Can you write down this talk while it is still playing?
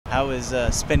How is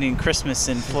spending Christmas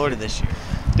in Florida this year?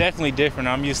 Definitely different.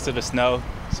 I'm used to the snow,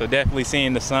 so definitely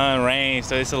seeing the sun, rain,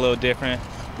 so it's a little different.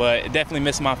 But definitely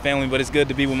miss my family, but it's good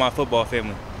to be with my football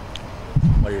family.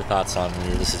 What are your thoughts on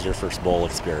this is your first bowl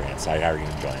experience? How are you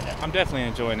enjoying it? I'm definitely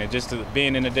enjoying it, just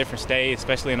being in a different state,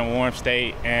 especially in a warm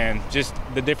state, and just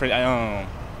the different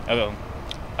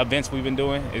events we've been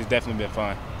doing. It's definitely been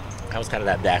fun. How was kind of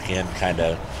that back end kind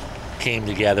of came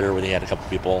together when you had a couple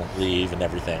people leave and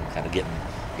everything, kind of getting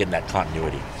that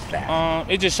continuity back?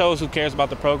 It just shows who cares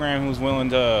about the program, who's willing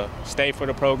to stay for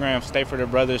the program, stay for their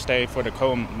brothers, stay for the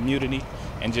community,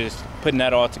 and just putting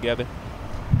that all together.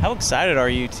 How excited are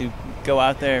you to go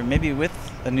out there, maybe with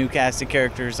a new cast of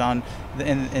characters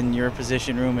in your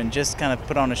position room, and just kind of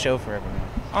put on a show for everyone?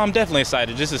 I'm definitely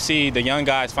excited just to see the young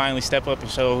guys finally step up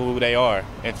and show who they are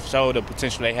and show the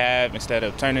potential they have instead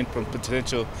of turning from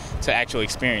potential to actual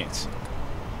experience.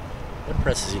 What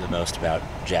impresses you the most about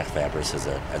Jack Fabris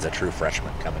as a true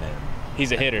freshman coming in?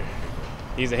 He's a hitter.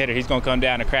 He's a hitter. He's going to come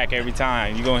down the crack every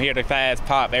time. You're going to hear the pads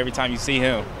pop every time you see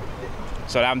him.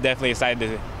 So I'm definitely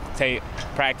excited to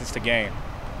practice the game.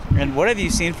 And what have you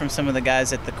seen from some of the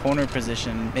guys at the corner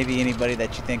position, maybe anybody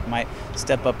that you think might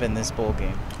step up in this bowl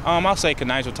game? I'll say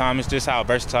Kenigel Thomas, just how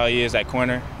versatile he is at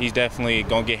corner. He's definitely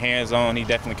going to get hands-on. He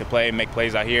definitely can play and make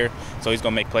plays out here, so he's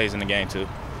going to make plays in the game too. You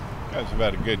guys have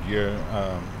had a good year.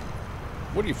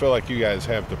 What do you feel like you guys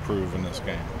have to prove in this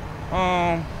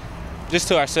game? Just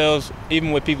to ourselves,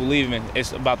 even with people leaving,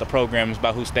 it's about the program, it's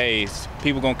about who stays.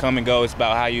 People going to come and go. It's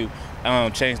about how you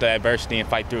change the adversity and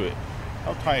fight through it.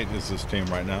 How tight is this team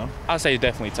right now? I'll say it's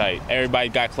definitely tight. Everybody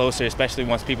got closer, especially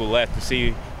once people left, to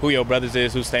see who your brothers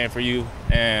is, who's staying for you,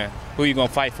 and who you're going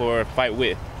to fight for or fight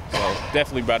with. So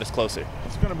definitely brought us closer.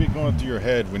 What's going to be going through your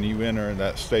head when you enter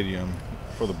that stadium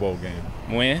for the bowl game?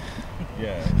 When?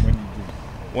 Yeah, when you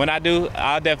do. When I do,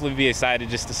 I'll definitely be excited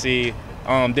just to see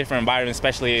different environments,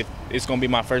 especially if it's going to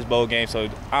be my first bowl game. So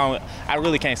I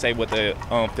really can't say what the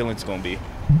feeling's going to be.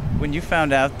 When you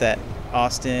found out that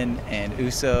Austin and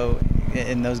Uso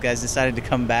and those guys decided to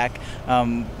come back,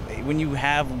 when you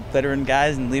have veteran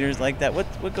guys and leaders like that,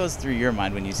 what goes through your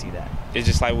mind when you see that? It's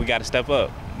just like we got to step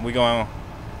up. We going,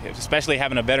 especially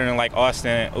having a veteran like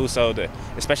Austin, Uso,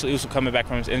 especially Uso coming back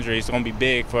from his injury, it's going to be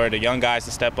big for the young guys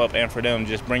to step up and for them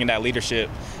just bringing that leadership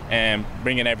and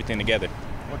bringing everything together.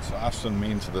 What's Austin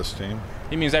mean to this team?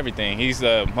 He means everything. He's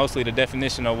mostly the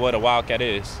definition of what a Wildcat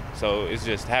is. So it's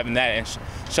just having that and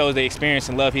shows the experience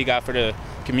and love he got for the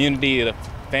community, the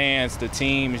fans, the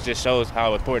team. It just shows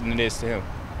how important it is to him.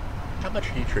 How much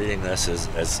are you treating this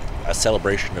as a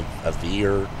celebration of the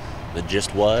year that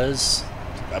just was,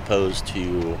 opposed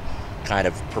to kind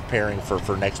of preparing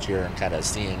for next year and kind of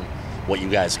seeing what you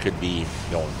guys could be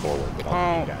going forward with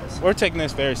all you guys? We're taking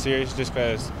this very serious just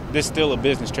because this is still a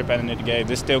business trip at the end of the game.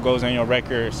 This still goes on your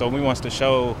record. So we want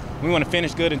to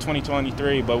finish good in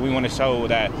 2023, but we want to show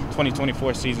that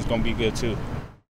 2024 season is going to be good too.